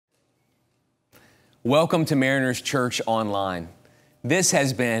Welcome to Mariners Church Online. This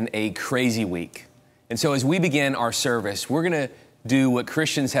has been a crazy week. And so as we begin our service, we're going to do what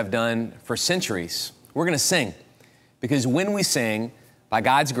Christians have done for centuries. We're going to sing. Because when we sing, by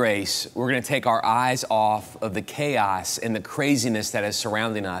God's grace, we're going to take our eyes off of the chaos and the craziness that is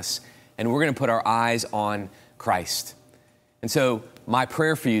surrounding us, and we're going to put our eyes on Christ. And so my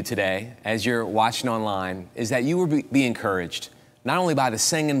prayer for you today, as you're watching online, is that you will be encouraged, not only by the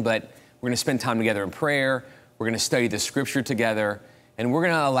singing, but we're going to spend time together in prayer, we're going to study the scripture together, and we're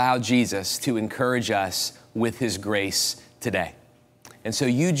going to allow Jesus to encourage us with his grace today. And so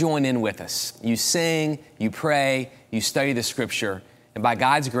you join in with us. You sing, you pray, you study the scripture, and by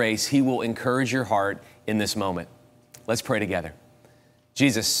God's grace, he will encourage your heart in this moment. Let's pray together.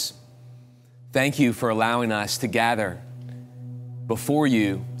 Jesus, thank you for allowing us to gather before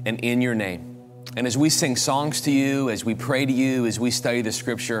you and in your name. And as we sing songs to you, as we pray to you, as we study the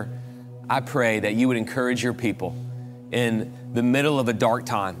scripture, I pray that you would encourage your people in the middle of a dark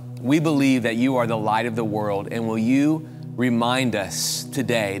time. We believe that you are the light of the world, and will you remind us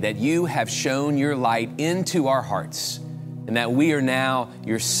today that you have shone your light into our hearts, and that we are now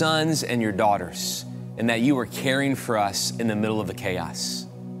your sons and your daughters, and that you are caring for us in the middle of the chaos.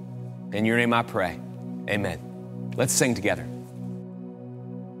 In your name I pray, amen. Let's sing together.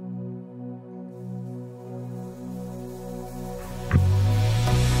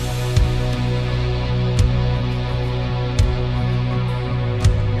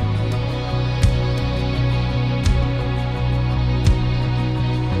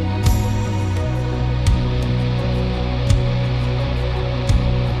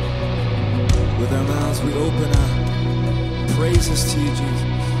 We open our praises to you, Jesus.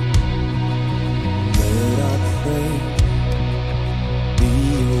 Let our praise be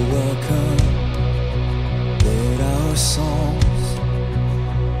your welcome. Let our songs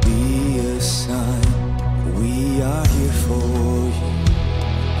be a sign we are here for you.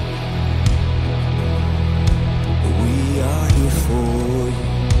 We are here for you.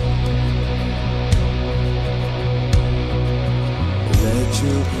 Let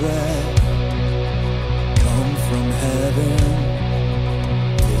your breath from heaven,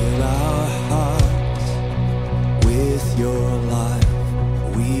 fill our hearts with your life.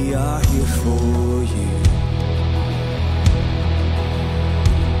 We are here for you.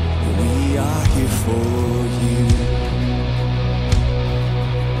 We are here for you.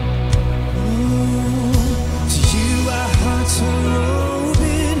 To you our hearts are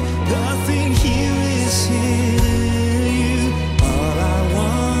open, nothing here is hidden. All I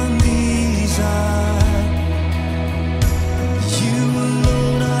want desire.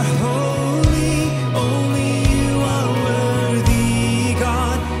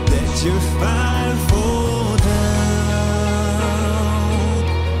 Your fire fall down.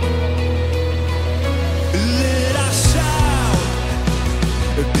 Let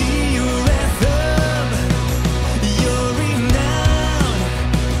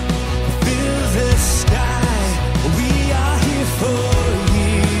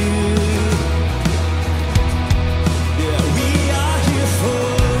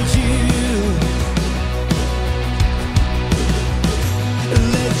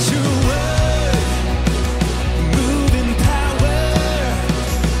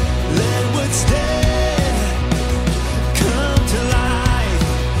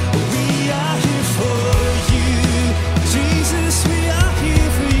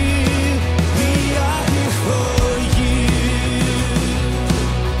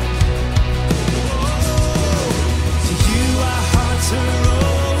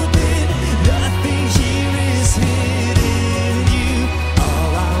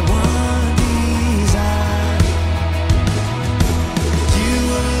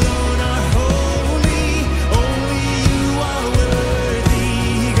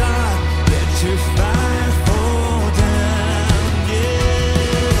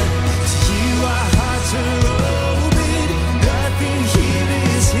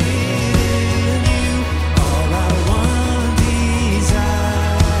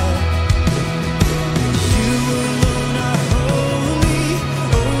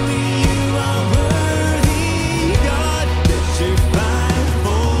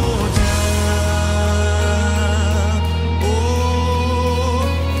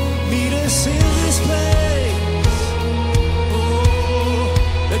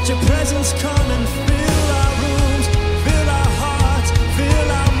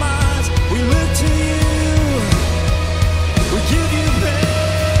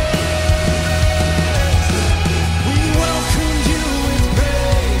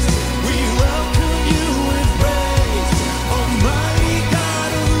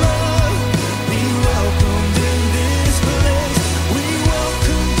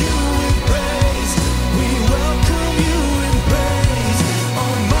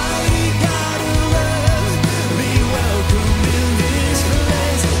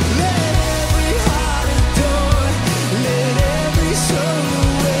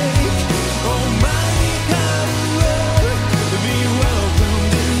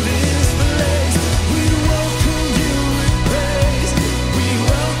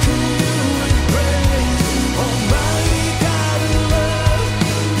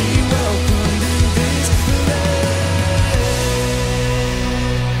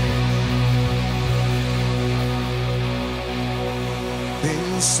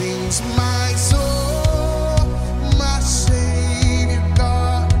sings my soul, my Savior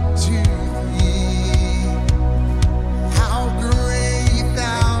God, to thee. How great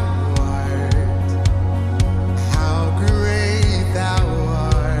thou art, how great thou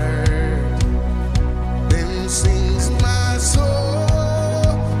art. Then sings my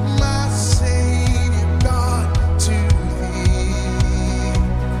soul, my Savior God, to thee.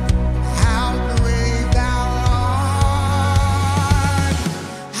 How great thou art,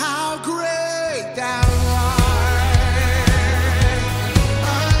 how great thou art.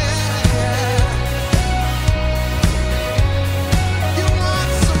 Oh, yeah. You are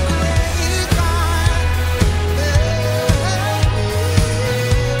so great, God.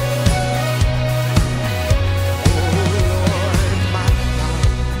 Oh, Lord, my God.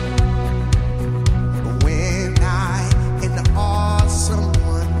 When I, in awesome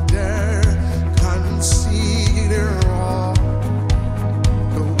wonder, consider all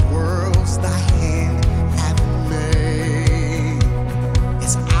the worlds thy hand hath made,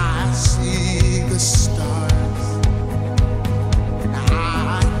 as I see the stars, and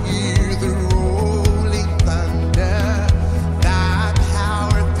I hear the rolling thunder, thy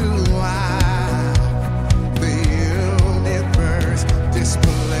power throughout the universe displayed.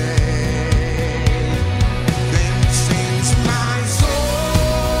 Then sings my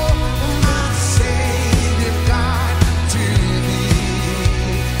soul, my Savior God, to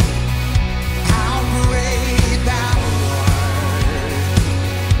thee. How great thou art,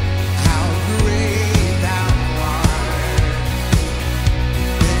 how great thou art.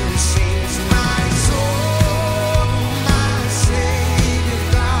 Then sings my soul, my Savior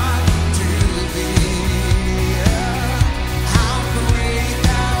God, to thee. How great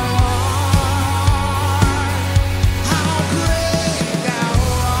thou art, how great thou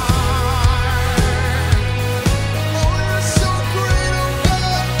art. Oh, you're so great, oh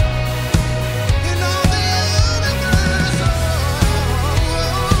God, in all the universe.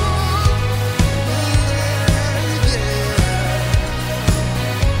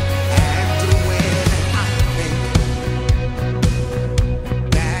 And when I think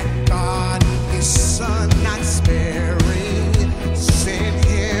that God, His Son, not sparing, sent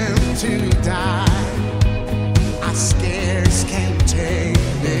Him to die, I scarce can take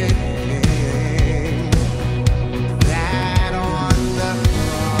it in. That on the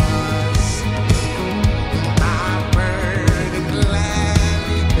cross, my burden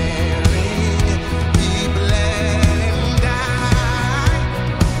gladly bearing, He bled and died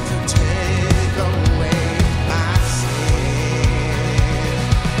to take away my sin.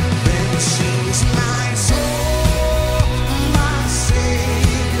 Then sings my soul, my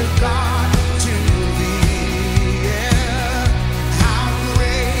Savior God, to thee. How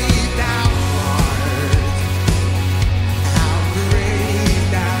great thou art, how great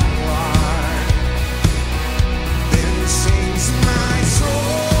thou art. Then sings my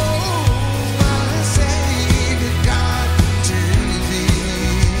soul, my Savior God, to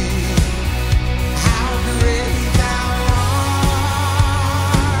thee. How great thou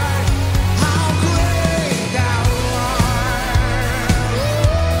art, how great thou art.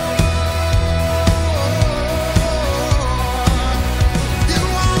 You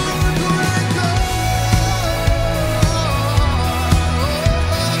are a great God.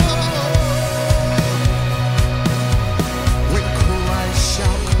 When Christ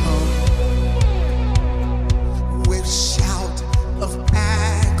shall come with shout of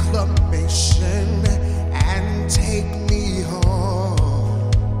acclamation and take me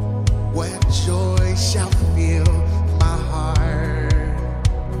home, where joy shall fill my heart,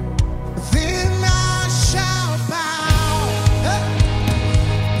 then I shall bow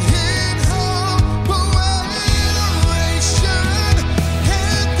in humble adoration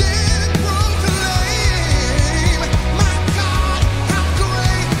and then proclaim, my God, how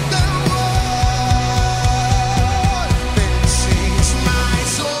great thou art. Then sings my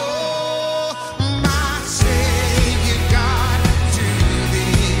soul, my Savior God, to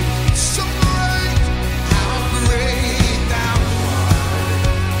thee. So great, how great thou art,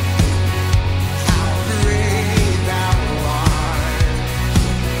 how great thou art.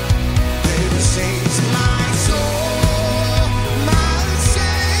 Then sings my soul, my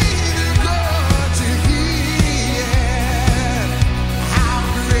Savior God, to thee. How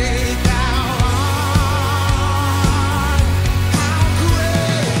great thou art, how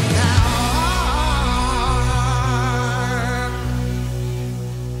great thou art.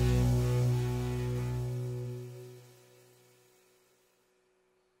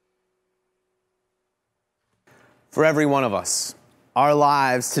 For every one of us, our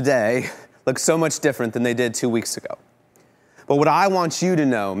lives today look so much different than they did 2 weeks ago. But what I want you to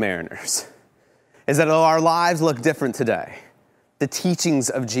know, Mariners, is that though our lives look different today, the teachings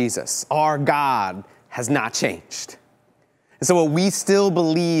of Jesus, our God, has not changed. And so what we still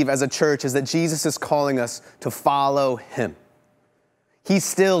believe as a church is that Jesus is calling us to follow him. He's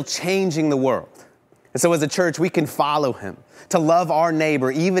still changing the world. And so as a church, we can follow him, to love our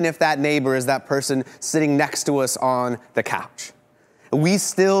neighbor, even if that neighbor is that person sitting next to us on the couch. We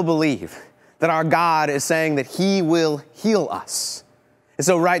still believe that our God is saying that he will heal us. And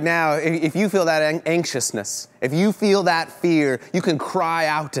so right now, if you feel that anxiousness, if you feel that fear, you can cry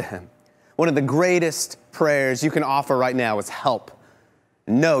out to him. One of the greatest prayers you can offer right now is help.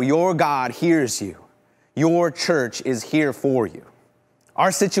 No, your God hears you. Your church is here for you.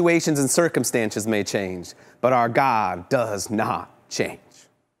 Our situations and circumstances may change, but our God does not change.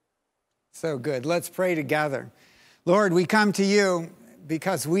 So good. Let's pray together. Lord, we come to you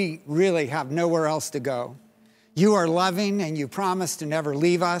because we really have nowhere else to go. You are loving and you promise to never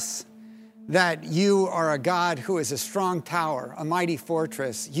leave us, that you are a God who is a strong tower, a mighty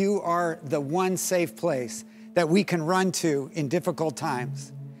fortress. You are the one safe place that we can run to in difficult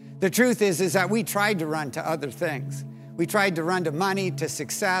times. The truth is that we tried to run to other things. We tried to run to money, to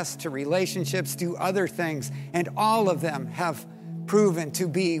success, to relationships, to other things, and all of them have proven to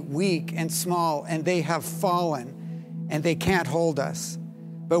be weak and small, and they have fallen, and they can't hold us.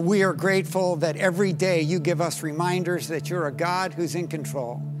 But we are grateful that every day you give us reminders that you're a God who's in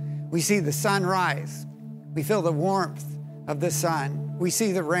control. We see the sun rise. We feel the warmth of the sun. We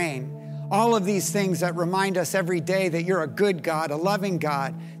see the rain. All of these things that remind us every day that you're a good God, a loving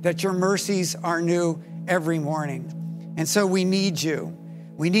God, that your mercies are new every morning. And so we need you.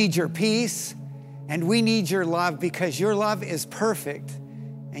 We need your peace, and we need your love, because your love is perfect.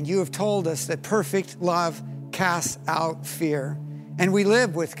 And you have told us that perfect love casts out fear. And we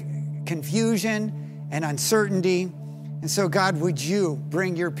live with confusion and uncertainty. And so, God, would you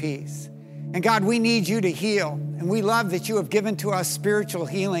bring your peace? And God, we need you to heal. And we love that you have given to us spiritual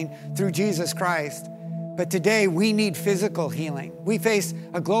healing through Jesus Christ. But today we need physical healing. We face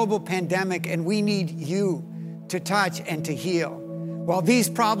a global pandemic, and we need you to touch and to heal. While these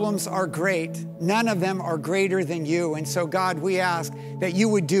problems are great, none of them are greater than you. And so, God, we ask that you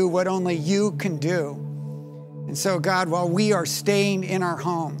would do what only you can do. And so, God, while we are staying in our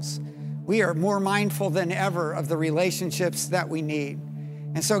homes, we are more mindful than ever of the relationships that we need.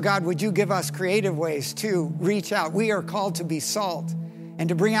 And so, God, would you give us creative ways to reach out? We are called to be salt and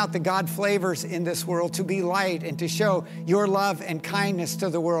to bring out the God flavors in this world, to be light and to show your love and kindness to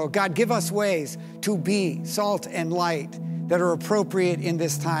the world. God, give us ways to be salt and light that are appropriate in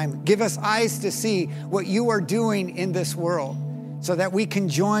this time. Give us eyes to see what you are doing in this world so that we can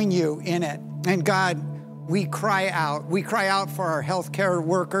join you in it. And God, we cry out. We cry out for our healthcare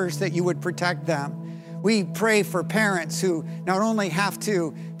workers, that you would protect them. We pray for parents who not only have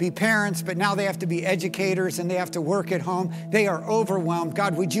to be parents, but now they have to be educators and they have to work at home. They are overwhelmed.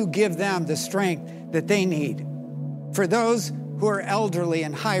 God, would you give them the strength that they need? For those who are elderly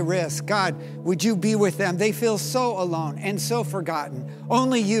and high risk, God, would you be with them? They feel so alone and so forgotten.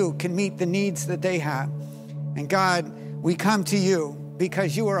 Only you can meet the needs that they have. And God, we come to you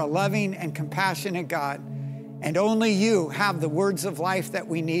because you are a loving and compassionate God. And only you have the words of life that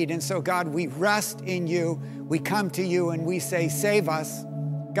we need. And so, God, we rest in you. We come to you and we say, save us.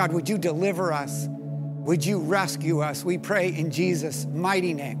 God, would you deliver us? Would you rescue us? We pray in Jesus'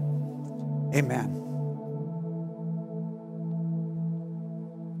 mighty name. Amen.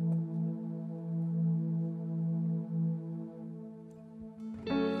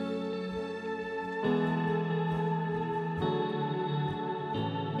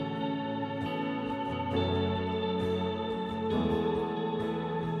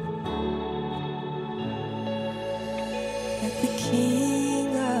 Let the King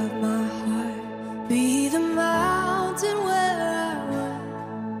of my heart be the mountain where I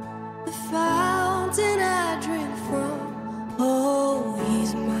run, the fountain I drink from. Oh,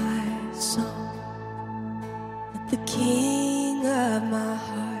 he's my song. Let the King of my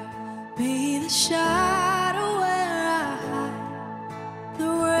heart be the shadow where I hide, the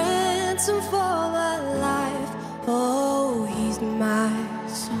ransom for the life. Oh, he's my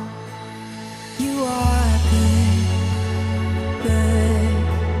song. You are good. Good,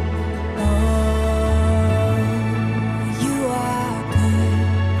 oh, you are good,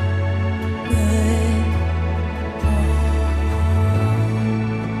 good, oh,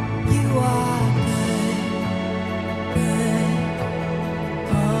 you are good, good,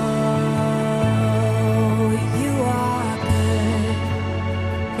 oh.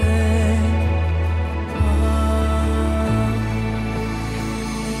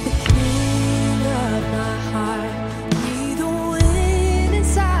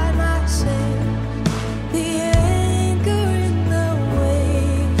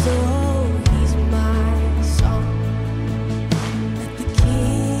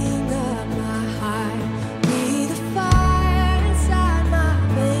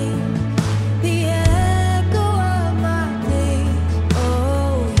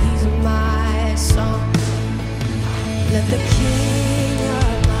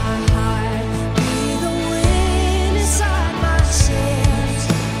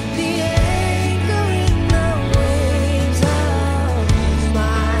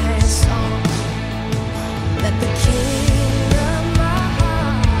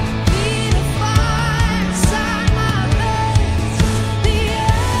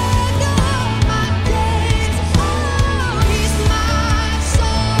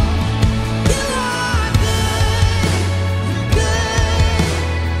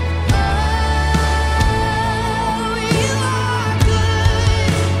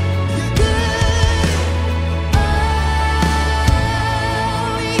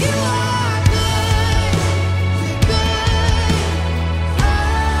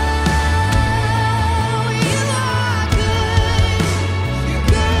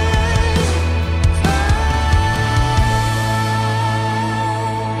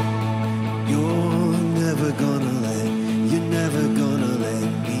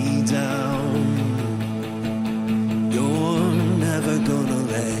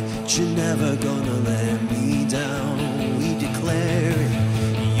 but you're never gonna let me down. We declare it.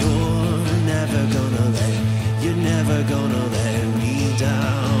 You're never gonna let me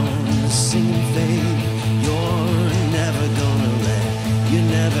down. Sing faith. You're never gonna let me down. You're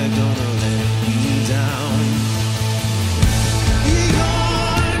never gonna let me down. You're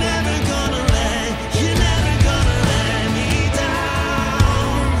never gonna let me down. You're never gonna let me down.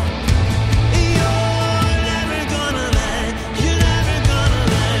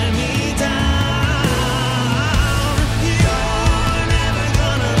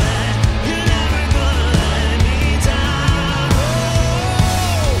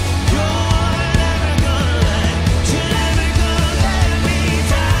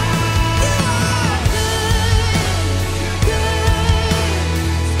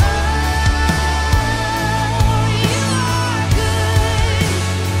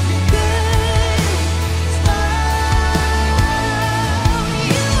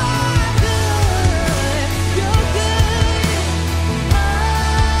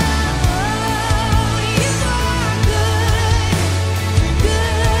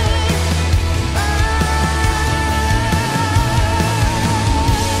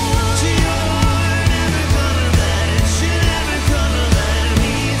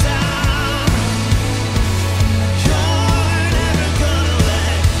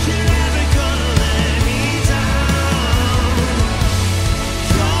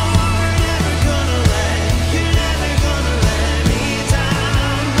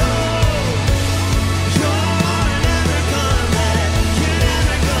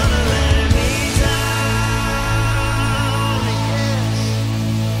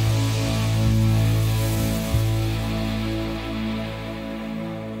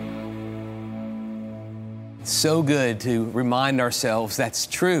 So good to remind ourselves that's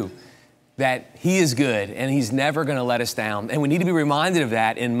true, that He is good and He's never going to let us down. And we need to be reminded of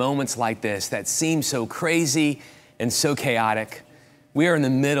that in moments like this that seem so crazy and so chaotic. We are in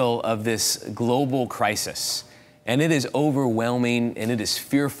the middle of this global crisis, and it is overwhelming and it is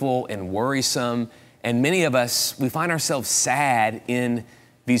fearful and worrisome. And many of us, we find ourselves sad in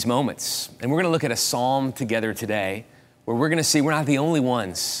these moments. And we're going to look at a psalm together today where we're going to see we're not the only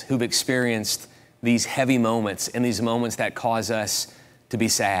ones who've experienced these heavy moments and these moments that cause us to be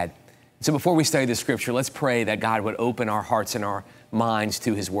sad. So before we study the scripture, let's pray that God would open our hearts and our minds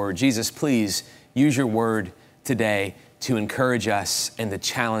to His word. Jesus, please use your word today to encourage us and to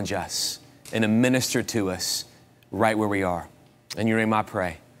challenge us and to minister to us right where we are. In your name I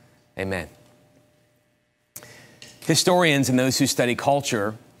pray, amen. Historians and those who study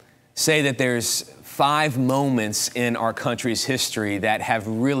culture say that there's 5 moments in our country's history that have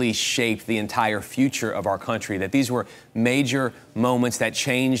really shaped the entire future of our country, that these were major moments that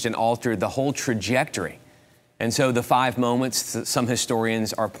changed and altered the whole trajectory. And so the 5 moments that some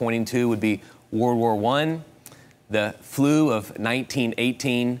historians are pointing to would be World War I, the flu of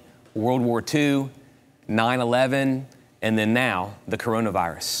 1918, World War II, 9/11, and then now the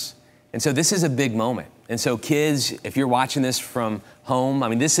coronavirus. And so this is a big moment. And so kids, if you're watching this from home, I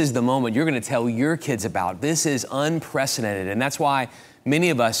mean, this is the moment you're going to tell your kids about. This is unprecedented. And that's why many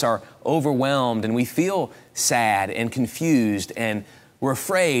of us are overwhelmed and we feel sad and confused and we're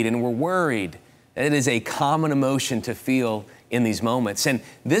afraid and we're worried. It is a common emotion to feel in these moments. And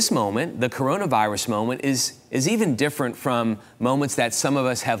this moment, the coronavirus moment, is even different from moments that some of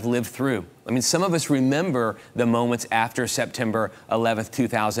us have lived through. I mean, some of us remember the moments after September 11th,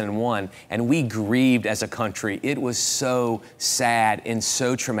 2001, and we grieved as a country. It was so sad and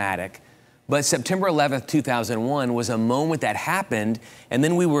so traumatic. But September 11th, 2001 was a moment that happened, and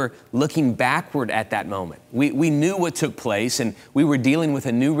then we were looking backward at that moment. We knew what took place, and we were dealing with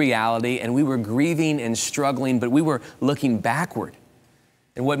a new reality, and we were grieving and struggling, but we were looking backward.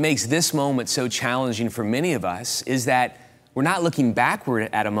 And what makes this moment so challenging for many of us is that we're not looking backward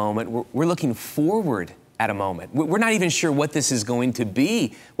at a moment, we're looking forward at a moment. We're not even sure what this is going to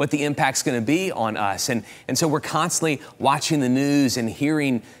be, what the impact's going to be on us. And so we're constantly watching the news and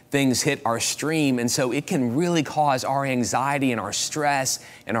hearing things hit our stream. And so it can really cause our anxiety and our stress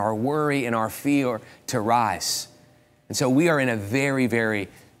and our worry and our fear to rise. And so we are in a very, very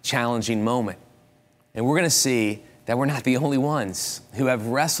challenging moment. And we're going to see that we're not the only ones who have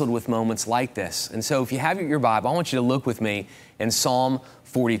wrestled with moments like this. And so if you have your Bible, I want you to look with me in Psalm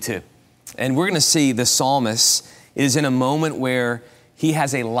 42. And we're going to see the psalmist is in a moment where he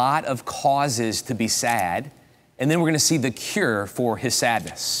has a lot of causes to be sad, and then we're going to see the cure for his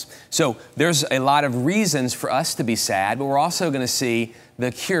sadness. So there's a lot of reasons for us to be sad, but we're also going to see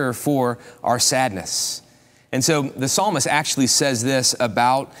the cure for our sadness. And so the psalmist actually says this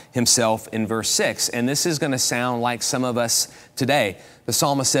about himself in verse 6, and this is going to sound like some of us today. The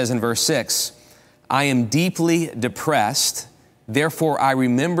psalmist says in verse 6, I am deeply depressed, therefore I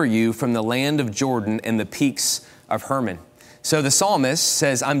remember you from the land of Jordan and the peaks of Hermon. So the psalmist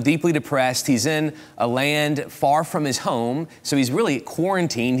says, I'm deeply depressed. He's in a land far from his home, so he's really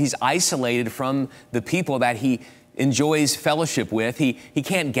quarantined. He's isolated from the people that he enjoys fellowship with. He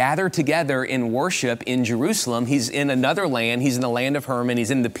can't gather together in worship in Jerusalem. He's in another land. He's in the land of Hermon. He's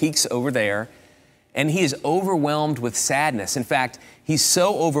in the peaks over there. And he is overwhelmed with sadness. In fact, he's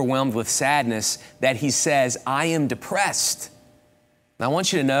so overwhelmed with sadness that he says, I am depressed. Now, I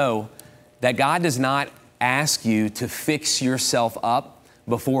want you to know that God does not ask you to fix yourself up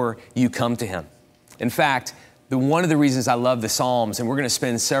before you come to him. In fact, one of the reasons I love the Psalms, and we're going to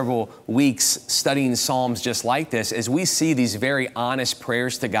spend several weeks studying Psalms just like this, is we see these very honest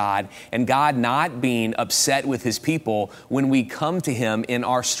prayers to God and God not being upset with his people when we come to him in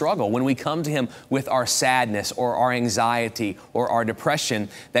our struggle, when we come to him with our sadness or our anxiety or our depression,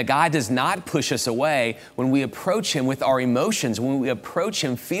 that God does not push us away when we approach him with our emotions, when we approach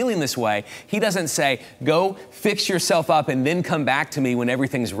him feeling this way. He doesn't say, go fix yourself up and then come back to me when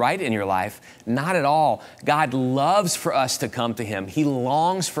everything's right in your life. Not at all. God loves for us to come to him. He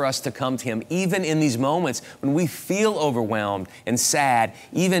longs for us to come to him, even in these moments when we feel overwhelmed and sad,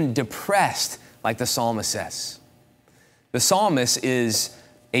 even depressed, like the psalmist says. The psalmist is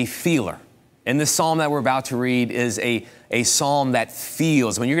a feeler. And this psalm that we're about to read is a psalm that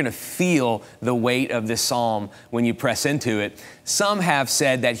feels. When you're going to feel the weight of this psalm when you press into it. Some have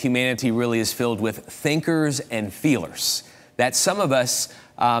said that humanity really is filled with thinkers and feelers. That some of us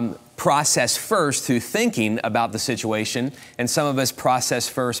process first through thinking about the situation, and some of us process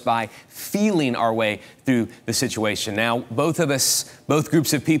first by feeling our way through the situation. Now, both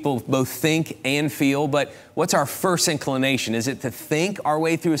groups of people both think and feel, but what's our first inclination? Is it to think our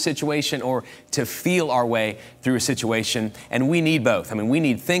way through a situation or to feel our way through a situation? And we need both. I mean, we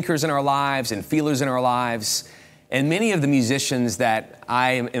need thinkers in our lives and feelers in our lives. And many of the musicians that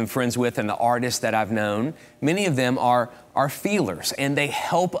I am friends with and the artists that I've known, many of them are feelers, and they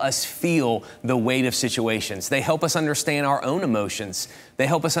help us feel the weight of situations. They help us understand our own emotions. They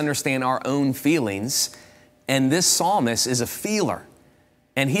help us understand our own feelings. And this psalmist is a feeler.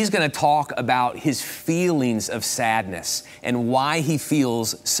 And he's going to talk about his feelings of sadness and why he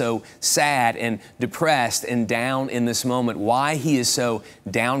feels so sad and depressed and down in this moment, why he is so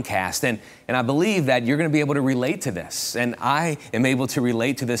downcast. And I believe that you're going to be able to relate to this. And I am able to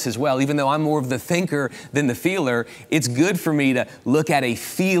relate to this as well. Even though I'm more of the thinker than the feeler, it's good for me to look at a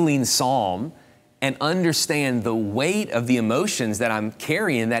feeling psalm and understand the weight of the emotions that I'm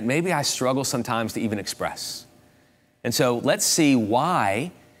carrying that maybe I struggle sometimes to even express. And so let's see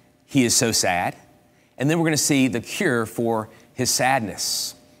why he is so sad. And then we're going to see the cure for his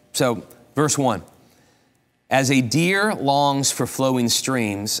sadness. So verse 1, as a deer longs for flowing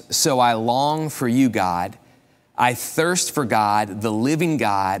streams, so I long for you, God. I thirst for God, the living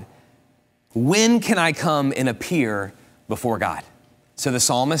God. When can I come and appear before God? So the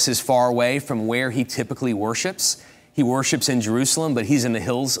psalmist is far away from where he typically worships. He worships in Jerusalem, but he's in the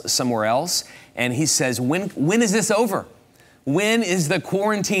hills somewhere else. And he says, when is this over? When is the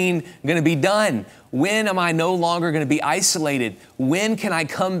quarantine going to be done? When am I no longer going to be isolated? When can I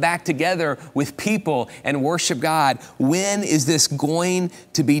come back together with people and worship God? When is this going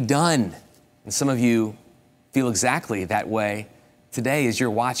to be done? And some of you feel exactly that way today as you're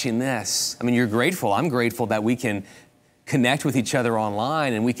watching this. I mean, you're grateful. I'm grateful that we can connect with each other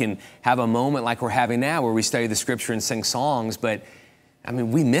online and we can have a moment like we're having now where we study the scripture and sing songs. But I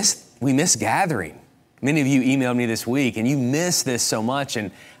mean, we miss gathering. Many of you emailed me this week and you miss this so much.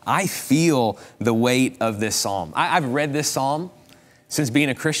 And I feel the weight of this psalm. I've read this psalm since being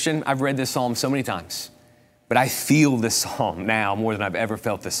a Christian. I've read this psalm so many times, but I feel this psalm now more than I've ever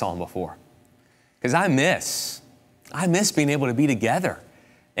felt this psalm before. Because I miss being able to be together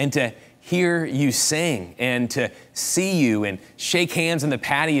and to hear you sing and to see you and shake hands on the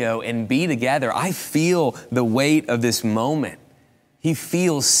patio and be together. I feel the weight of this moment. He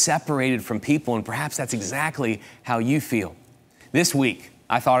feels separated from people, and perhaps that's exactly how you feel. This week,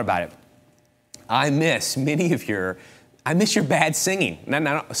 I thought about it. I miss your bad singing.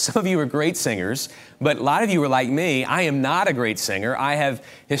 Now, some of you are great singers, but a lot of you are like me. I am not a great singer. I have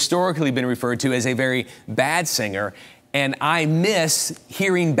historically been referred to as a very bad singer, and I miss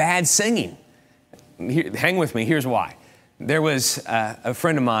hearing bad singing. Hang with me, here's why. There was a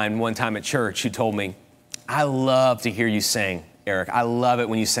friend of mine one time at church who told me, I love to hear you sing, Eric. I love it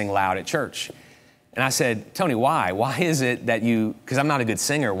when you sing loud at church. And I said, Tony, why? Why is it that because I'm not a good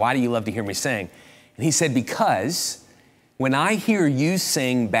singer, why do you love to hear me sing? And And he said, because when I hear you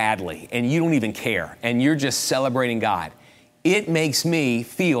sing badly and you don't even care and you're just celebrating God, it makes me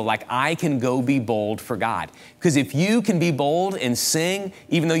feel like I can go be bold for God. Because if you can be bold and sing,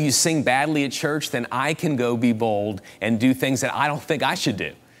 even though you sing badly at church, then I can go be bold and do things that I don't think I should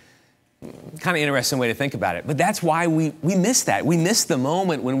do. Kind of interesting way to think about it. But that's why we miss that. We miss the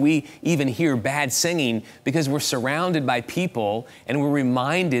moment when we even hear bad singing because we're surrounded by people and we're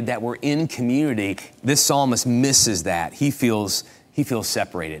reminded that we're in community. This psalmist misses that. He feels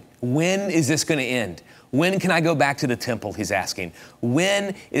separated. When is this going to end? When can I go back to the temple, he's asking.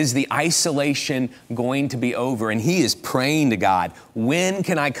 When is the isolation going to be over? And he is praying to God. When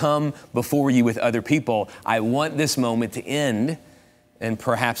can I come before you with other people? I want this moment to end. And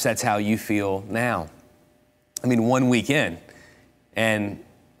perhaps that's how you feel now. I mean, 1 week in, and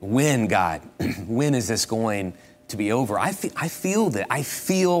when, God, when is this going to be over? I feel that. I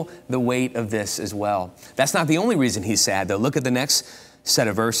feel the weight of this as well. That's not the only reason he's sad, though. Look at the next set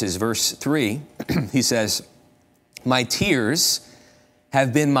of verses. Verse 3, he says, my tears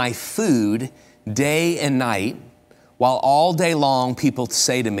have been my food day and night, while all day long people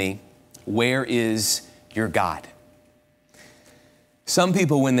say to me, where is your God? Some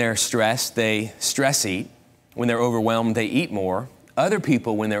people, when they're stressed, they stress eat. When they're overwhelmed, they eat more. Other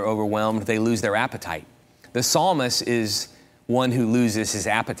people, when they're overwhelmed, they lose their appetite. The psalmist is one who loses his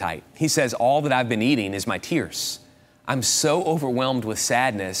appetite. He says, all that I've been eating is my tears. I'm so overwhelmed with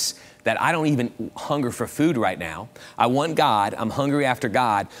sadness that I don't even hunger for food right now. I want God, I'm hungry after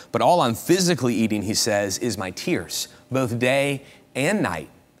God, but all I'm physically eating, he says, is my tears, both day and night,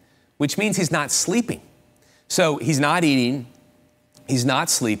 which means he's not sleeping. So he's not eating, he's not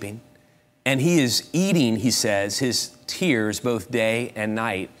sleeping, and he is eating, he says, his tears both day and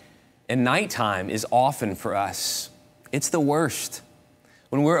night. And nighttime is often for us, it's the worst.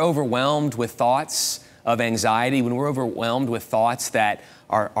 When we're overwhelmed with thoughts of anxiety, when we're overwhelmed with thoughts that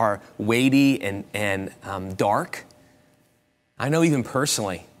are weighty and dark, I know even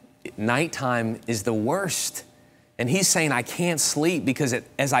personally, nighttime is the worst. And he's saying, I can't sleep because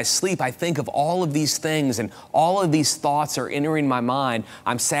as I sleep, I think of all of these things and all of these thoughts are entering my mind.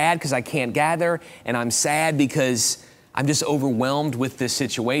 I'm sad because I can't gather, and I'm sad because I'm just overwhelmed with this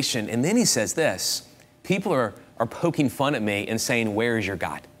situation. And then he says this, people are poking fun at me and saying, where is your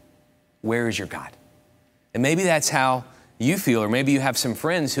God? Where is your God? And maybe that's how you feel, or maybe you have some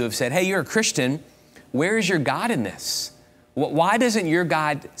friends who have said, hey, you're a Christian. Where is your God in this? Why doesn't your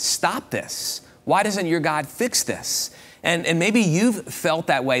God stop this? Why doesn't your God fix this? And maybe you've felt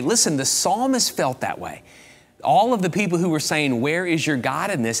that way. Listen, the psalmist felt that way. All of the people who were saying, where is your God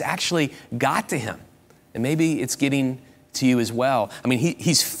in this, actually got to him. And maybe it's getting to you as well. I mean,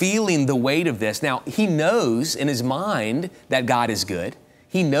 he's feeling the weight of this. Now, he knows in his mind that God is good.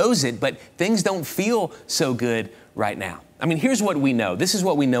 He knows it, but things don't feel so good right now. I mean, here's what we know. This is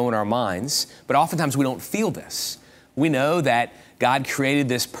what we know in our minds, but oftentimes we don't feel this. We know that God created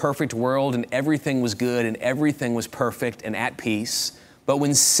this perfect world and everything was good and everything was perfect and at peace. But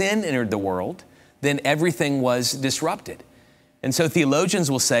when sin entered the world, then everything was disrupted. And so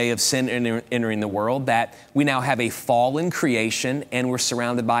theologians will say of sin entering the world that we now have a fallen creation and we're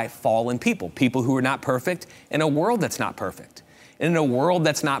surrounded by fallen people who are not perfect in a world that's not perfect. And in a world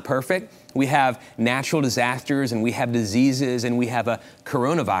that's not perfect, we have natural disasters and we have diseases and we have a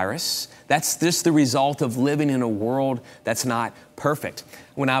coronavirus. That's just the result of living in a world that's not perfect.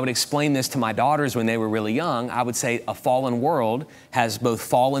 When I would explain this to my daughters when they were really young, I would say a fallen world has both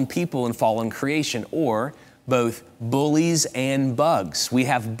fallen people and fallen creation, or both bullies and bugs. We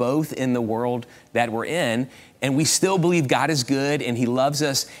have both in the world that we're in, and we still believe God is good and he loves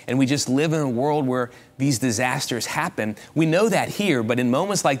us, and we just live in a world where these disasters happen. We know that here, but in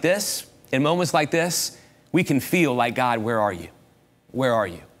moments like this, we can feel like, God, where are you? Where are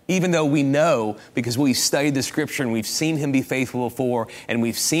you? Even though we know, because we've studied the scripture and we've seen him be faithful before and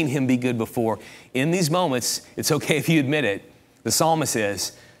we've seen him be good before, in these moments, it's okay if you admit it. The psalmist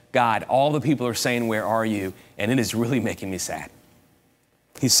says, God, all the people are saying, where are you? And it is really making me sad.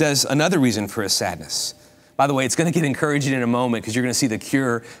 He says another reason for his sadness. By the way, it's going to get encouraging in a moment because you're going to see the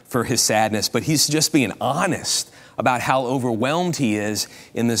cure for his sadness, but he's just being honest about how overwhelmed he is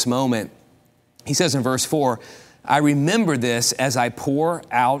in this moment. He says in verse 4, I remember this as I pour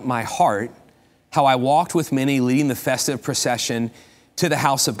out my heart, how I walked with many leading the festive procession to the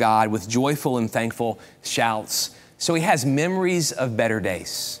house of God with joyful and thankful shouts. So he has memories of better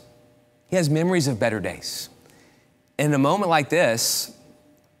days. He has memories of better days. In a moment like this,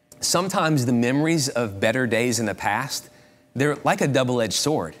 sometimes the memories of better days in the past, they're like a double-edged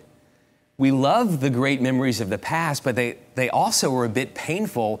sword. we love the great memories of the past, but they also are a bit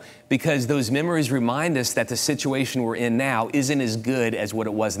painful because those memories remind us that the situation we're in now isn't as good as what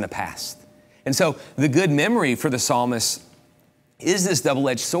it was in the past. And so the good memory for the psalmist is this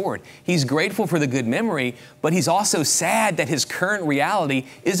double-edged sword. He's grateful for the good memory, but he's also sad that his current reality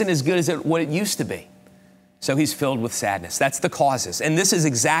isn't as good as what it used to be. So he's filled with sadness. That's the causes. And this is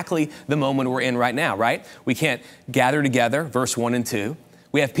exactly the moment we're in right now, right? We can't gather together, verse 1 and 2.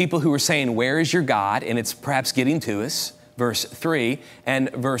 We have people who are saying, where is your God? And it's perhaps getting to us, verse 3. And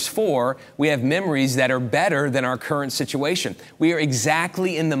verse 4, we have memories that are better than our current situation. We are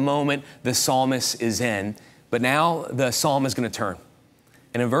exactly in the moment the psalmist is in. But now the psalm is going to turn.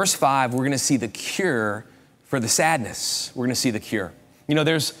 And in verse 5, we're going to see the cure for the sadness. We're going to see the cure. You know,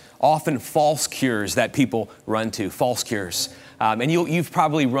 there's often false cures that people run to, false cures. And you've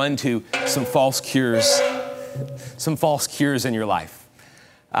probably run to some false cures in your life.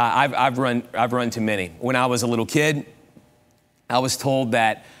 I've run to many. When I was a little kid, I was told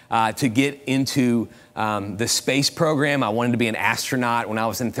that to get into the space program, I wanted to be an astronaut when I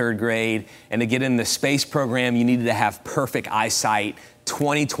was in 3rd grade. And to get in the space program, you needed to have perfect eyesight,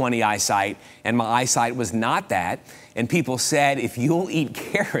 20/20 eyesight. And my eyesight was not that. And people said, if you'll eat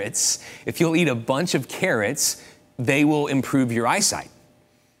carrots, if you'll eat a bunch of carrots, they will improve your eyesight.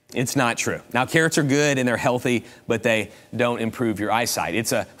 It's not true. Now, carrots are good and they're healthy, but they don't improve your eyesight.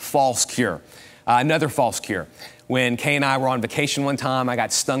 It's a false cure. Another false cure. When Kay and I were on vacation one time, I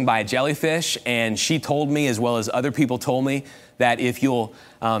got stung by a jellyfish, and she told me, as well as other people told me, that if you'll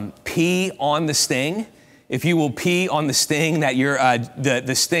pee on the sting, that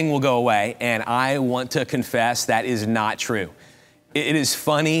the sting will go away. And I want to confess that is not true. It is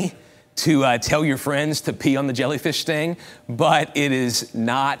funny to tell your friends to pee on the jellyfish sting, but it is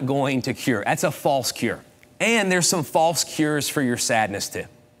not going to cure. That's a false cure. And there's some false cures for your sadness too.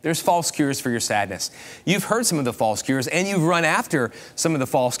 There's false cures for your sadness. You've heard some of the false cures, and you've run after some of the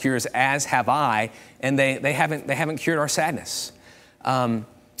false cures, as have I, and they haven't cured our sadness. A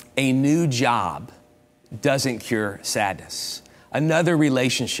new job doesn't cure sadness. Another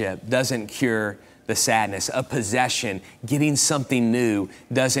relationship doesn't cure the sadness. A possession, getting something new,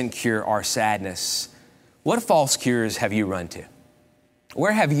 doesn't cure our sadness. What false cures have you run to?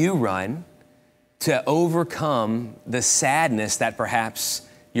 Where have you run to overcome the sadness that perhaps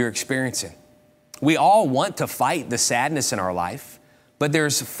you're experiencing? We all want to fight the sadness in our life, but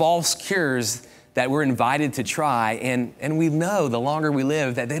there's false cures that we're invited to try, and we know the longer we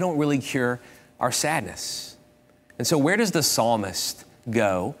live that they don't really cure our sadness. And so where does the psalmist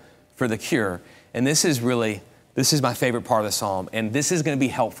go for the cure? And this is my favorite part of the psalm, and this is going to be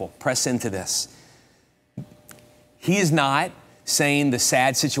helpful. Press into this. He is not saying the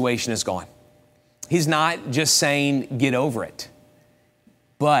sad situation is gone. He's not just saying get over it.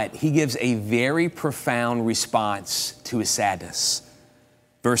 But he gives a very profound response to his sadness.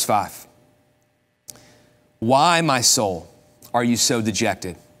 Verse 5. Why, my soul, are you so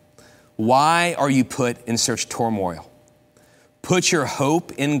dejected? Why are you put in such turmoil? Put your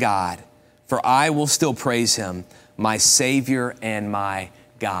hope in God, for I will still praise him, my Savior and my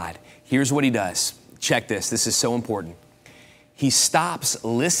God. Here's what he does. Check this. This is so important. He stops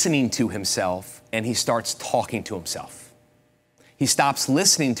listening to himself and he starts talking to himself. He stops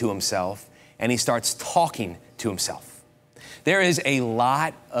listening to himself and he starts talking to himself. There is a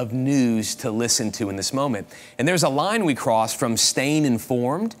lot of news to listen to in this moment. And there's a line we cross from staying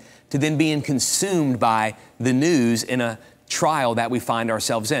informed to then being consumed by the news in a trial that we find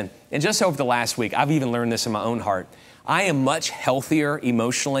ourselves in. And just over the last week, I've even learned this in my own heart. I am much healthier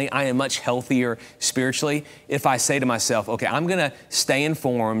emotionally. I am much healthier spiritually if I say to myself, okay, I'm going to stay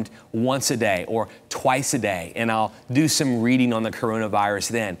informed once a day or twice a day, and I'll do some reading on the coronavirus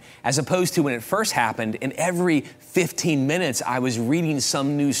then, as opposed to when it first happened, and every 15 minutes I was reading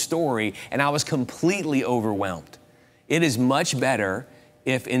some new story and I was completely overwhelmed. It is much better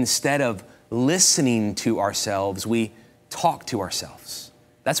if instead of listening to ourselves, we talk to ourselves.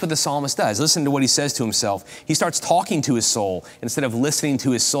 That's what the psalmist does. Listen to what he says to himself. He starts talking to his soul. Instead of listening to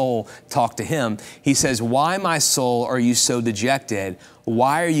his soul talk to him, he says, why, my soul, are you so dejected?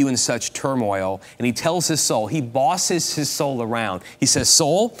 Why are you in such turmoil? And he tells his soul, he bosses his soul around. He says,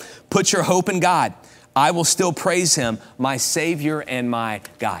 soul, put your hope in God. I will still praise him, my Savior and my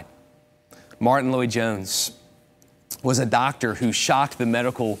God. Martin Lloyd-Jones was a doctor who shocked the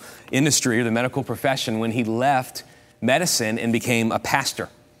medical industry or the medical profession when he left medicine and became a pastor.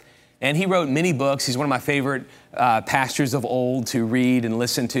 And he wrote many books. He's one of my favorite pastors of old to read and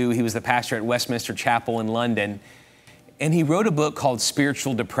listen to. He was the pastor at Westminster Chapel in London. And he wrote a book called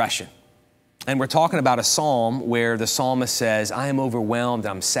Spiritual Depression. And we're talking about a psalm where the psalmist says, I am overwhelmed,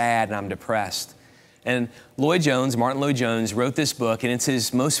 I'm sad, and I'm depressed. And Martin Lloyd Jones wrote this book, and it's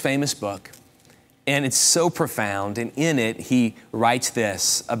his most famous book. And it's so profound, and in it, he writes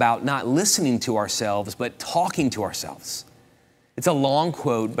this about not listening to ourselves, but talking to ourselves. It's a long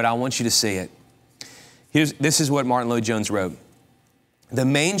quote, but I want you to see it. This is what Martin Lloyd Jones wrote. The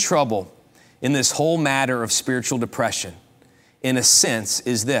main trouble in this whole matter of spiritual depression, in a sense,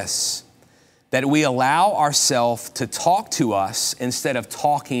 is this, that we allow ourselves to talk to us instead of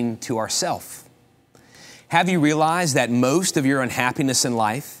talking to ourselves. Have you realized that most of your unhappiness in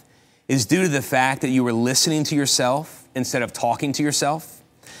life is due to the fact that you were listening to yourself instead of talking to yourself?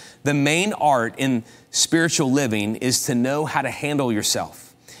 The main art in spiritual living is to know how to handle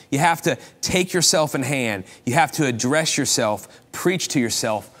yourself. You have to take yourself in hand. You have to address yourself, preach to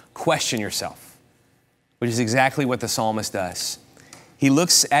yourself, question yourself, which is exactly what the psalmist does. He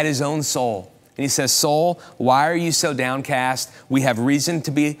looks at his own soul and he says, soul, why are you so downcast? We have reason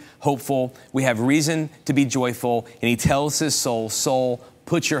to be hopeful. We have reason to be joyful. And he tells his soul,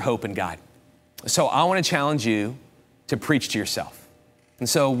 put your hope in God. So I want to challenge you to preach to yourself. And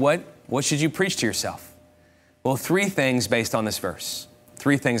so what should you preach to yourself? Well, 3 things based on this verse.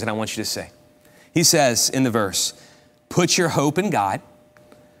 3 things that I want you to say. He says in the verse, put your hope in God.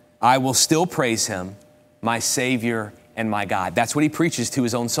 I will still praise him, my Savior and my God. That's what he preaches to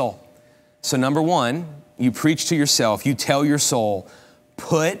his own soul. So number 1, you preach to yourself. You tell your soul,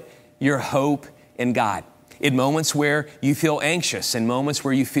 put your hope in God. In moments where you feel anxious, in moments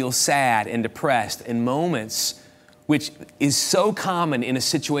where you feel sad and depressed, in moments which is so common in a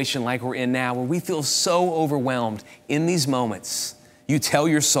situation like we're in now, where we feel so overwhelmed. In these moments, you tell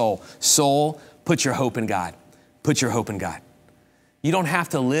your soul, put your hope in God. Put your hope in God. You don't have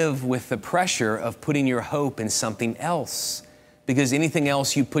to live with the pressure of putting your hope in something else, because anything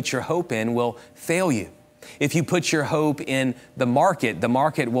else you put your hope in will fail you. If you put your hope in the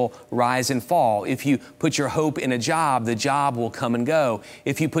market will rise and fall. If you put your hope in a job, the job will come and go.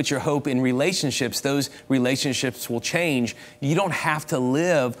 If you put your hope in relationships, those relationships will change. You don't have to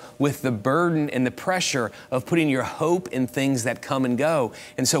live with the burden and the pressure of putting your hope in things that come and go.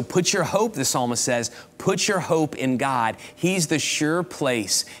 And so put your hope, the psalmist says, put your hope in God. He's the sure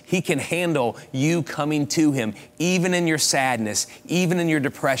place. He can handle you coming to him, even in your sadness, even in your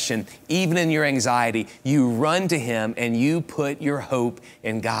depression, even in your anxiety. You run to him and you put your hope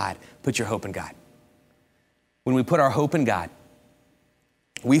in God. Put your hope in God. When we put our hope in God,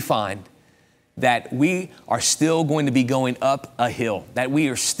 we find that we are still going to be going up a hill, that we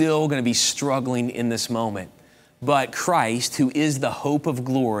are still going to be struggling in this moment. But Christ, who is the hope of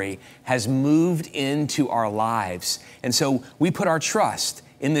glory, has moved into our lives. And so we put our trust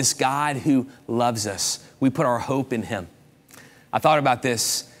in this God who loves us. We put our hope in him. I thought about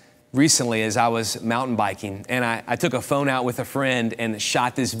this recently as I was mountain biking, and I took a phone out with a friend and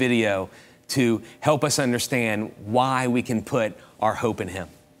shot this video to help us understand why we can put our hope in him.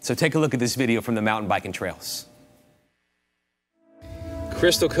 So take a look at this video from the mountain biking trails.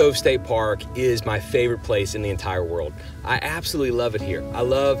 Crystal Cove State Park is my favorite place in the entire world. I absolutely love it here. I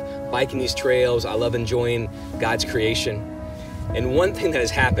love biking these trails. I love enjoying God's creation. And one thing that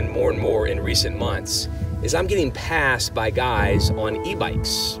has happened more and more in recent months is I'm getting passed by guys on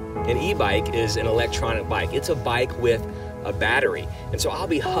e-bikes. An e-bike is an electronic bike. It's a bike with a battery. And so I'll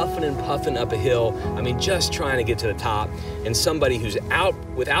be huffing and puffing up a hill, just trying to get to the top, and somebody who's out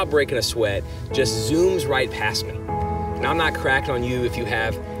without breaking a sweat just zooms right past me. Now, I'm not cracking on you if you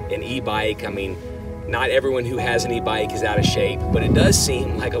have an e-bike. Not everyone who has an e-bike is out of shape, but it does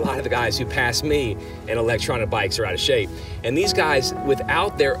seem like a lot of the guys who pass me in electronic bikes are out of shape. And these guys,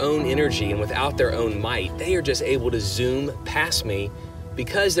 without their own energy and without their own might, they are just able to zoom past me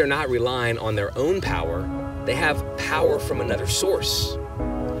because they're not relying on their own power. They have power from another source.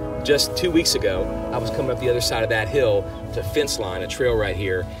 Just 2 weeks ago, I was coming up the other side of that hill to Fence Line, a trail right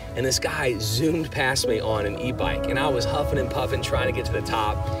here, and this guy zoomed past me on an e-bike, and I was huffing and puffing trying to get to the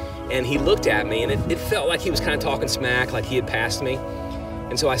top, and he looked at me, and it felt like he was kind of talking smack, like he had passed me.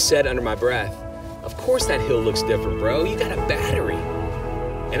 And so I said under my breath, "Of course that hill looks different, bro. You got a battery."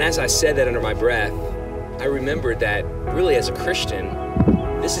 And as I said that under my breath, I remembered that really as a Christian,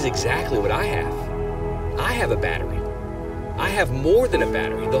 this is exactly what I have. I have a battery. I have more than a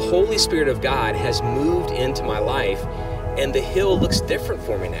battery. The Holy Spirit of God has moved into my life, and the hill looks different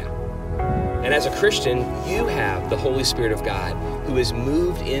for me now. And as a Christian, you have the Holy Spirit of God who has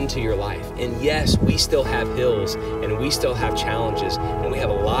moved into your life. And yes, we still have hills, and we still have challenges, and we have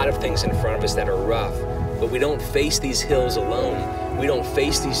a lot of things in front of us that are rough, but we don't face these hills alone. We don't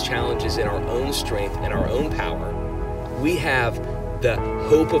face these challenges in our own strength and our own power. We have the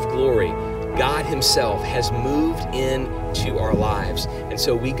hope of glory God himself has moved into our lives. And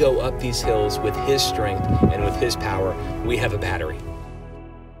so we go up these hills with his strength and with his power. We have a battery.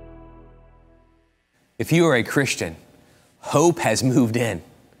 If you are a Christian, hope has moved in.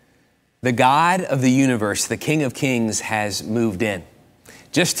 The God of the universe, the King of Kings, has moved in.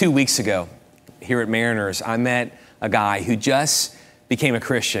 Just 2 weeks ago, here at Mariners, I met a guy who just became a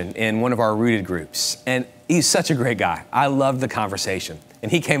Christian in one of our Rooted groups. And he's such a great guy. I loved the conversation.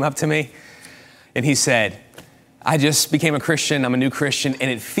 And he came up to me and he said, I just became a Christian, I'm a new Christian, and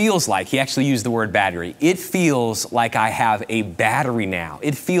it feels like, he actually used the word battery, it feels like I have a battery now.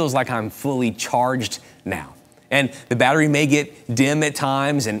 It feels like I'm fully charged now. And the battery may get dim at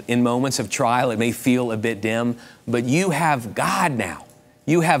times, and in moments of trial, it may feel a bit dim, but you have God now.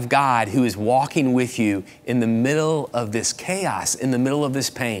 You have God who is walking with you in the middle of this chaos, in the middle of this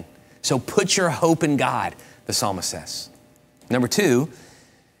pain. So put your hope in God, the psalmist says. Number 2,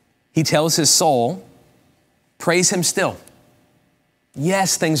 he tells his soul, praise him still.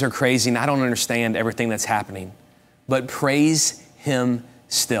 Yes, things are crazy, and I don't understand everything that's happening, but praise him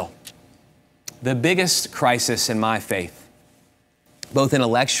still. The biggest crisis in my faith, both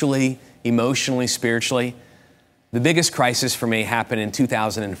intellectually, emotionally, spiritually, the biggest crisis for me happened in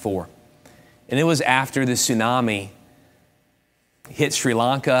 2004. And it was after the tsunami hit Sri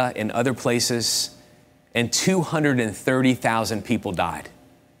Lanka and other places, and 230,000 people died.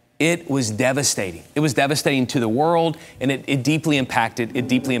 It was devastating. It was devastating to the world, and it deeply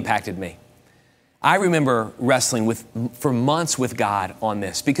impacted me. I remember wrestling for months with God on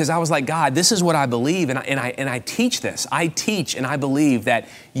this, because I was like, God, this is what I believe, and I teach this. I teach and I believe that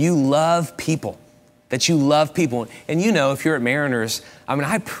you love people, that you love people. And you know, if you're at Mariners,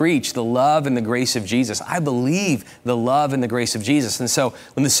 I preach the love and the grace of Jesus. I believe the love and the grace of Jesus. And so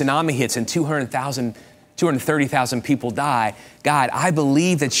when the tsunami hits and 230,000 people die, God, I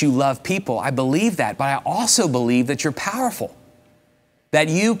believe that you love people. I believe that, but I also believe that you're powerful, that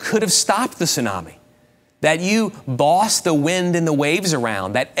you could have stopped the tsunami, that you bossed the wind and the waves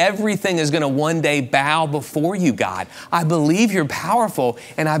around, that everything is going to one day bow before you, God. I believe you're powerful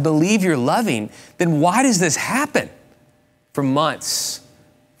and I believe you're loving. Then why does this happen? For months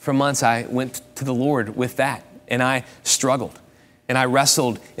I went to the Lord with that, and I struggled. And I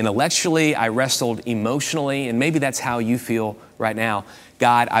wrestled intellectually, I wrestled emotionally, and maybe that's how you feel right now.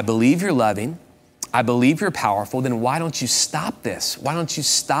 God, I believe you're loving. I believe you're powerful. Then why don't you stop this? Why don't you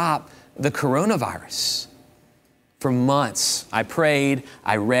stop the coronavirus? For months, I prayed,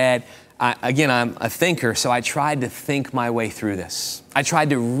 I read. I'm a thinker, so I tried to think my way through this. I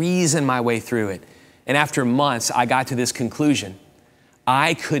tried to reason my way through it. And after months, I got to this conclusion.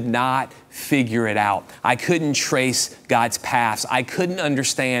 I could not figure it out. I couldn't trace God's paths. I couldn't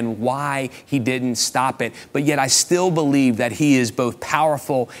understand why he didn't stop it, but yet I still believe that he is both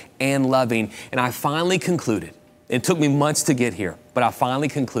powerful and loving. And I finally concluded, it took me months to get here, but I finally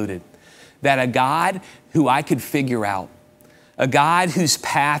concluded that a God who I could figure out, a God whose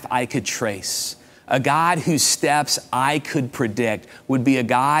path I could trace, a God whose steps I could predict would be a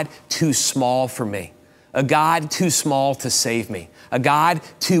God too small for me, a God too small to save me, a God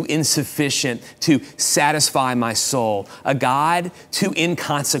too insufficient to satisfy my soul, a God too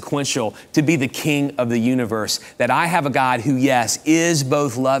inconsequential to be the King of the universe, that I have a God who, yes, is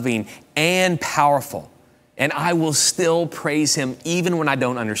both loving and powerful. And I will still praise him even when I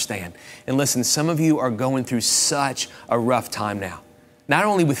don't understand. And listen, some of you are going through such a rough time now. Not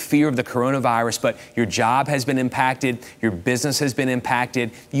only with fear of the coronavirus, but your job has been impacted, your business has been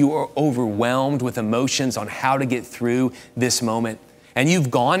impacted, you are overwhelmed with emotions on how to get through this moment. And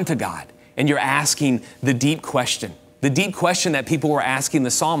you've gone to God and you're asking the deep question that people were asking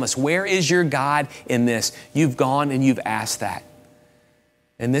the psalmist, where is your God in this? You've gone and you've asked that.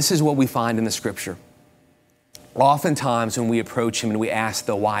 And this is what we find in the scripture. Oftentimes when we approach him and we ask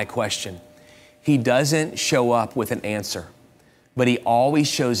the why question, he doesn't show up with an answer, but he always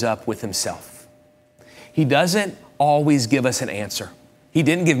shows up with himself. He doesn't always give us an answer. He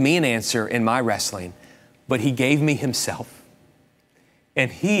didn't give me an answer in my wrestling, but he gave me himself.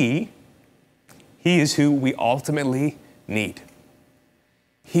 And he is who we ultimately need.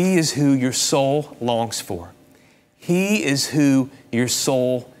 He is who your soul longs for. He is who your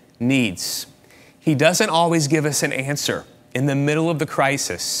soul needs. He doesn't always give us an answer in the middle of the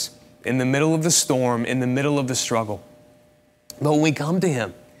crisis, in the middle of the storm, in the middle of the struggle. But when we come to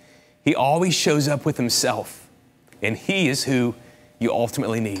him, he always shows up with himself, and he is who you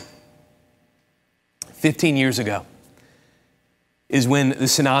ultimately need. 15 years ago is when the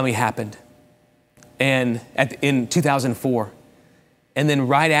tsunami happened, and in 2004. And then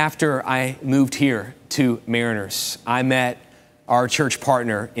right after I moved here to Mariners, I met our church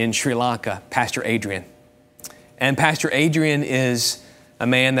partner in Sri Lanka, Pastor Adrian. And Pastor Adrian is a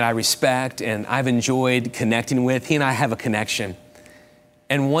man that I respect and I've enjoyed connecting with. He and I have a connection.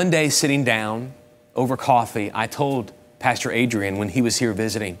 And one day sitting down over coffee, I told Pastor Adrian when he was here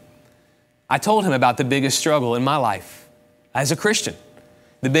visiting, I told him about the biggest struggle in my life as a Christian,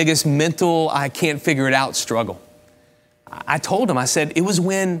 the biggest mental, I can't figure it out struggle. I told him, I said, it was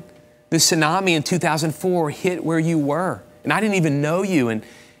when the tsunami in 2004 hit where you were. And I didn't even know you. And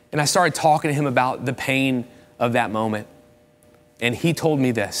I started talking to him about the pain of that moment. And he told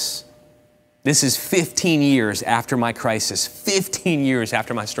me this. This is 15 years after my crisis, 15 years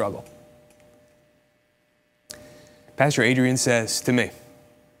after my struggle. Pastor Adrian says to me,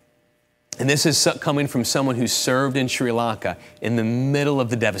 and this is coming from someone who served in Sri Lanka in the middle of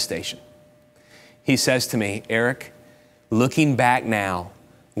the devastation. He says to me, Eric, looking back now,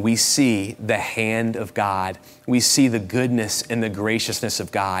 we see the hand of God. We see the goodness and the graciousness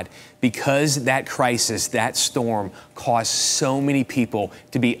of God because that crisis, that storm caused so many people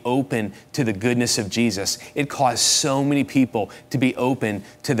to be open to the goodness of Jesus. It caused so many people to be open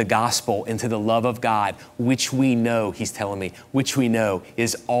to the gospel and to the love of God, which we know, he's telling me, which we know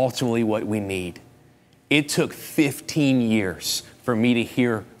is ultimately what we need. It took 15 years for me to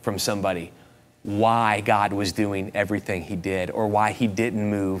hear from somebody why God was doing everything he did or why he didn't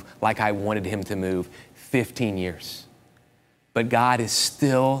move like I wanted him to move. 15 years. But God is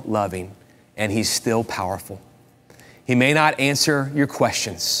still loving and he's still powerful. He may not answer your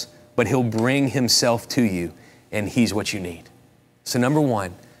questions, but he'll bring himself to you and he's what you need. So number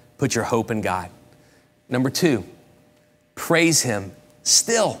one, put your hope in God. Number two, praise him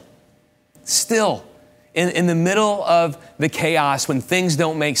still. In the middle of the chaos, when things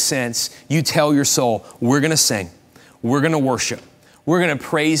don't make sense, you tell your soul, we're going to sing, we're going to worship, we're going to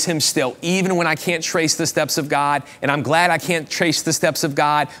praise him still, even when I can't trace the steps of God. And I'm glad I can't trace the steps of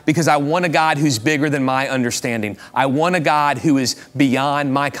God because I want a God who's bigger than my understanding. I want a God who is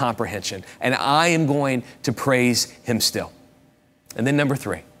beyond my comprehension. And I am going to praise him still. And then number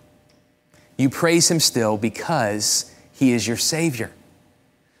three, you praise him still because he is your Savior.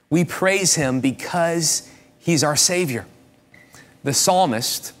 We praise him because he's our Savior. The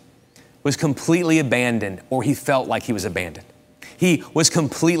psalmist was completely abandoned, or he felt like he was abandoned. He was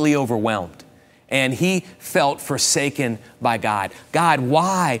completely overwhelmed, and he felt forsaken by God. God,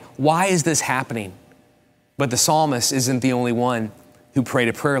 why? Why is this happening? But the psalmist isn't the only one who prayed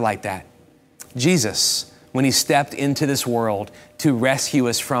a prayer like that. Jesus, when he stepped into this world to rescue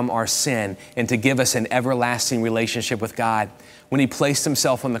us from our sin and to give us an everlasting relationship with God, when he placed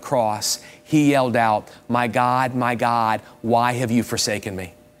himself on the cross, he yelled out, my God, why have you forsaken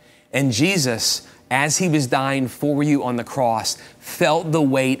me? And Jesus, as he was dying for you on the cross, felt the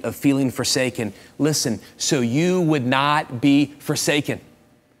weight of feeling forsaken. Listen, so you would not be forsaken.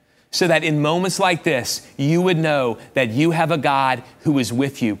 So that in moments like this, you would know that you have a God who is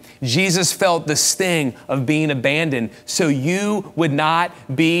with you. Jesus felt the sting of being abandoned, so you would not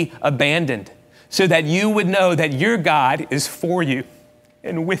be abandoned. So that you would know that your God is for you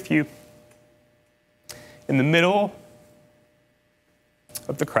and with you in the middle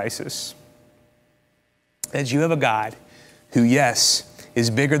of the crisis. That you have a God who, yes, is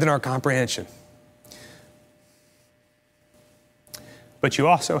bigger than our comprehension. But you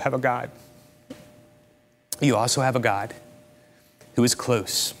also have a God. You also have a God who is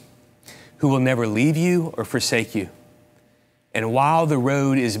close, who will never leave you or forsake you. And while the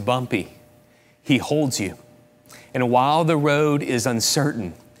road is bumpy, he holds you. And while the road is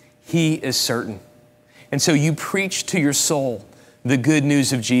uncertain, he is certain. And so you preach to your soul the good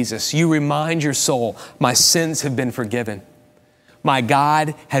news of Jesus. You remind your soul, my sins have been forgiven. My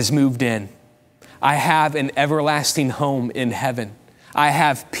God has moved in. I have an everlasting home in heaven. I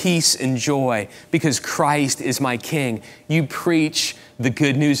have peace and joy because Christ is my King. You preach the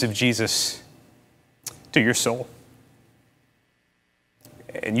good news of Jesus to your soul.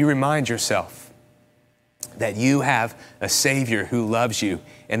 And you remind yourself that you have a Savior who loves you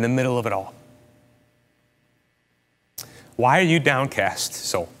in the middle of it all. Why are you downcast,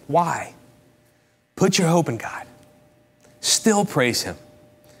 soul? Why? Put your hope in God. Still praise him,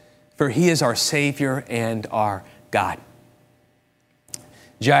 for he is our Savior and our God.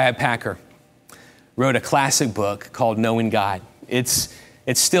 J.I. Packer wrote a classic book called Knowing God. It's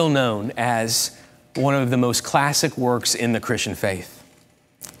still known as one of the most classic works in the Christian faith.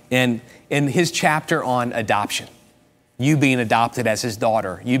 And in his chapter on adoption, you being adopted as his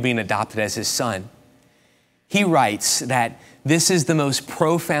daughter, you being adopted as his son, he writes that this is the most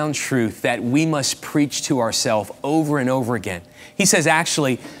profound truth that we must preach to ourselves over and over again. He says,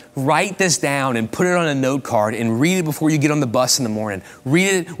 actually, write this down and put it on a note card and read it before you get on the bus in the morning. Read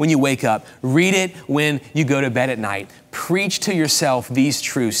it when you wake up. Read it when you go to bed at night. Preach to yourself these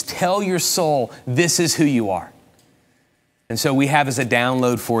truths. Tell your soul, this is who you are. And so we have as a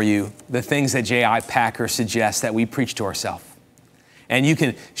download for you the things that J.I. Packer suggests that we preach to ourselves. And you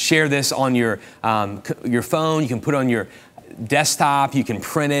can share this on your phone. You can put it on your desktop. You can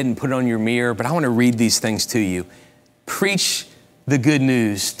print it and put it on your mirror. But I want to read these things to you. Preach the good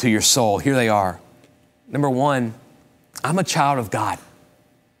news to your soul. Here they are. Number one, I'm a child of God.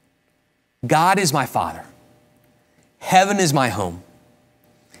 God is my Father. Heaven is my home.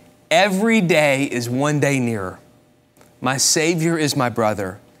 Every day is one day nearer. My Savior is my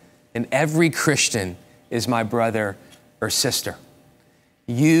brother, and every Christian is my brother or sister.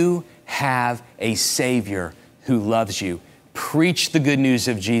 You have a Savior who loves you. Preach the good news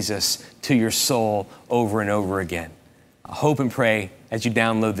of Jesus to your soul over and over again. I hope and pray as you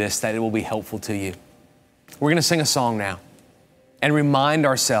download this that it will be helpful to you. We're going to sing a song now and remind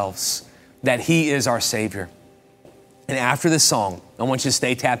ourselves that He is our Savior. And after this song, I want you to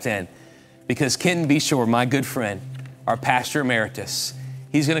stay tapped in because Kenton Beshore, my good friend, our pastor emeritus,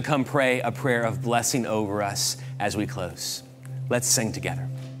 he's going to come pray a prayer of blessing over us as we close. Let's sing together.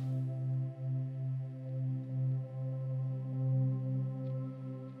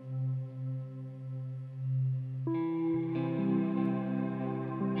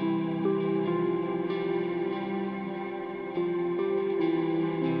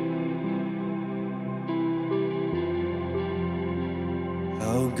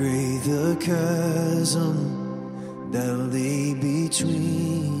 How great the chasm that lay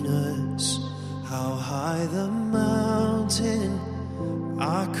between us, how high the mountain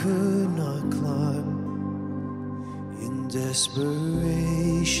I could not climb. In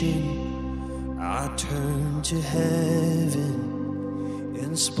desperation, I turned to heaven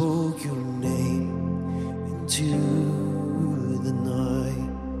and spoke your name into the night.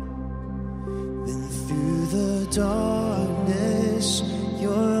 Then through the darkness,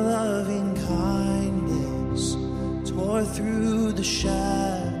 your loving kindness tore through the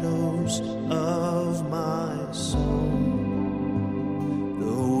shadows of my soul.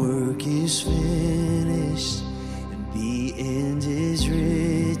 The work is finished and the end is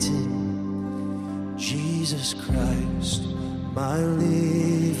written. Jesus Christ, my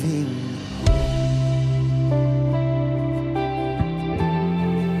living hope.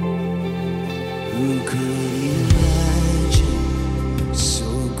 Who could imagine so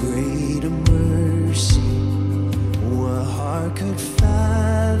great a mercy? What heart could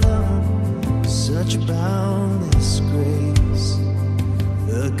fathom such boundless grace?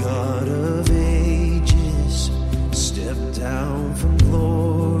 The God of ages stepped down from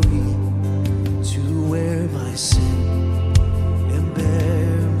glory to wear my sin and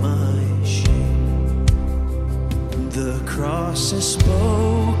bear my shame. The cross has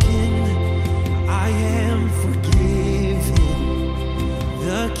spoken, I am forgiven.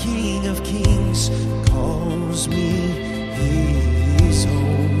 The King of Kings calls me His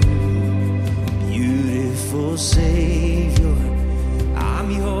own. Beautiful Savior,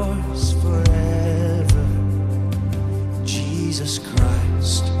 I'm yours forever. Jesus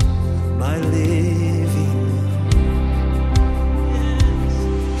Christ, my living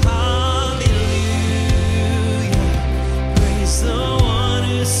hallelujah. Praise the one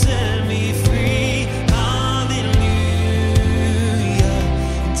who set me free. Hallelujah.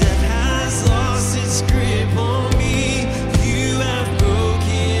 Death has lost its grip on me. You have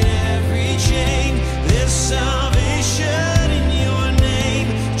broken every chain. There's salvation in your name.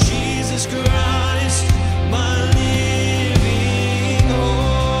 Jesus Christ, my living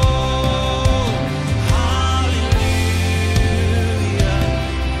hope. Hallelujah.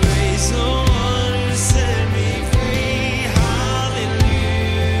 Praise the one who set me free. Hallelujah.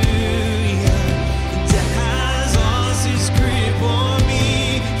 Death has lost its grip on me.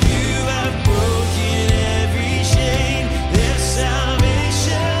 You have broken every chain. There's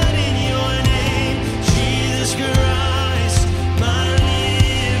salvation in your name. Jesus Christ, my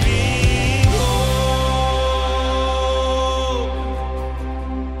living hope.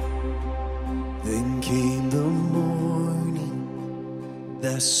 Then came the morning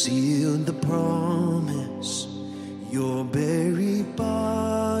that sealed the promise. Your buried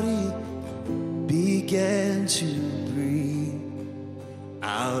body began to breathe.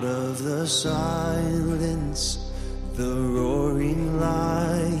 Out of the silence, the roaring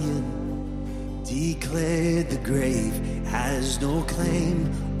lion declared the grave has no claim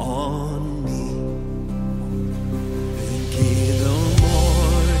on me. be the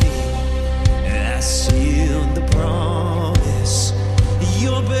morning that sealed the promise.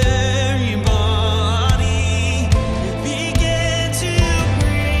 Your very body began to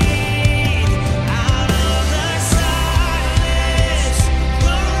breathe out of the silence.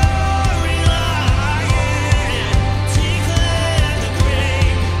 The roaring lion declared the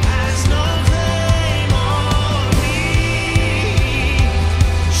grave has no claim on me.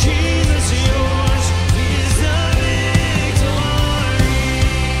 Jesus, yours is the victory.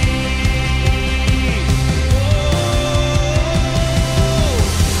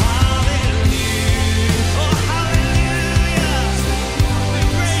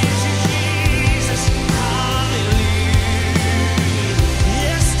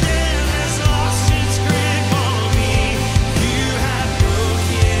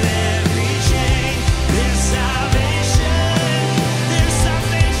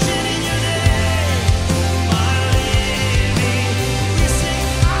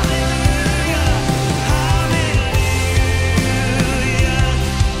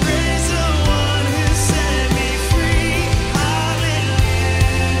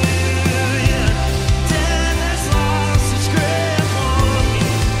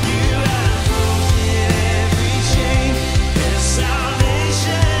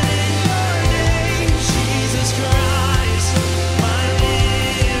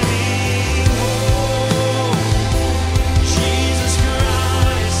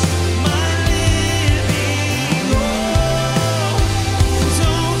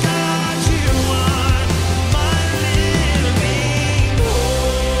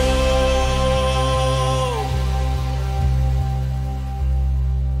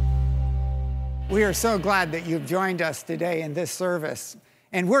 We are so glad that you've joined us today in this service.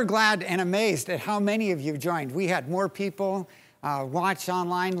 And we're glad and amazed at how many of you joined. We had more people watch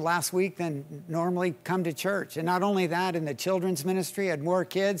online last week than normally come to church. And not only that, in the children's ministry, had more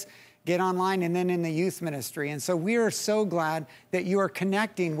kids get online, and then in the youth ministry. And so we are so glad that you are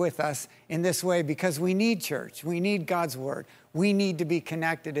connecting with us in this way, because we need church. We need God's word. We need to be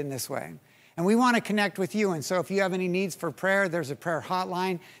connected in this way. And we want to connect with you. And so if you have any needs for prayer, there's a prayer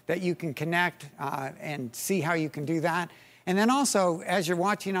hotline that you can connect and see how you can do that. And then also, as you're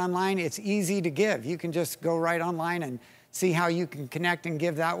watching online, it's easy to give. You can just go right online and see how you can connect and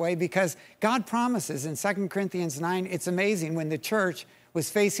give that way, because God promises in 2 Corinthians 9, it's amazing, when the church was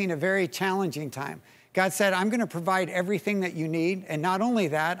facing a very challenging time. God said, I'm going to provide everything that you need. And not only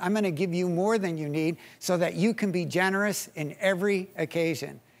that, I'm going to give you more than you need so that you can be generous in every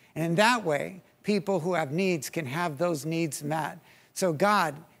occasion. And in that way, people who have needs can have those needs met. So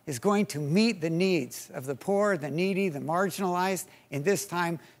God is going to meet the needs of the poor, the needy, the marginalized in this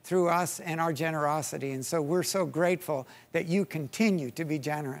time through us and our generosity. And so we're so grateful that you continue to be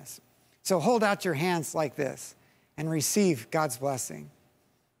generous. So hold out your hands like this and receive God's blessing.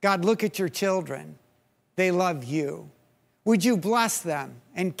 God, look at your children. They love you. Would you bless them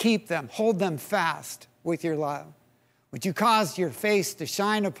and keep them, hold them fast with your love? Would you cause your face to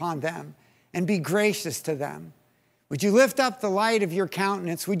shine upon them and be gracious to them? Would you lift up the light of your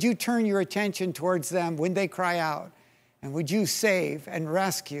countenance? Would you turn your attention towards them when they cry out? And would you save and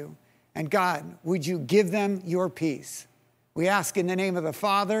rescue? And God, would you give them your peace? We ask in the name of the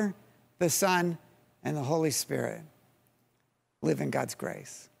Father, the Son, and the Holy Spirit. Live in God's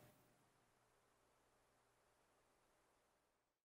grace.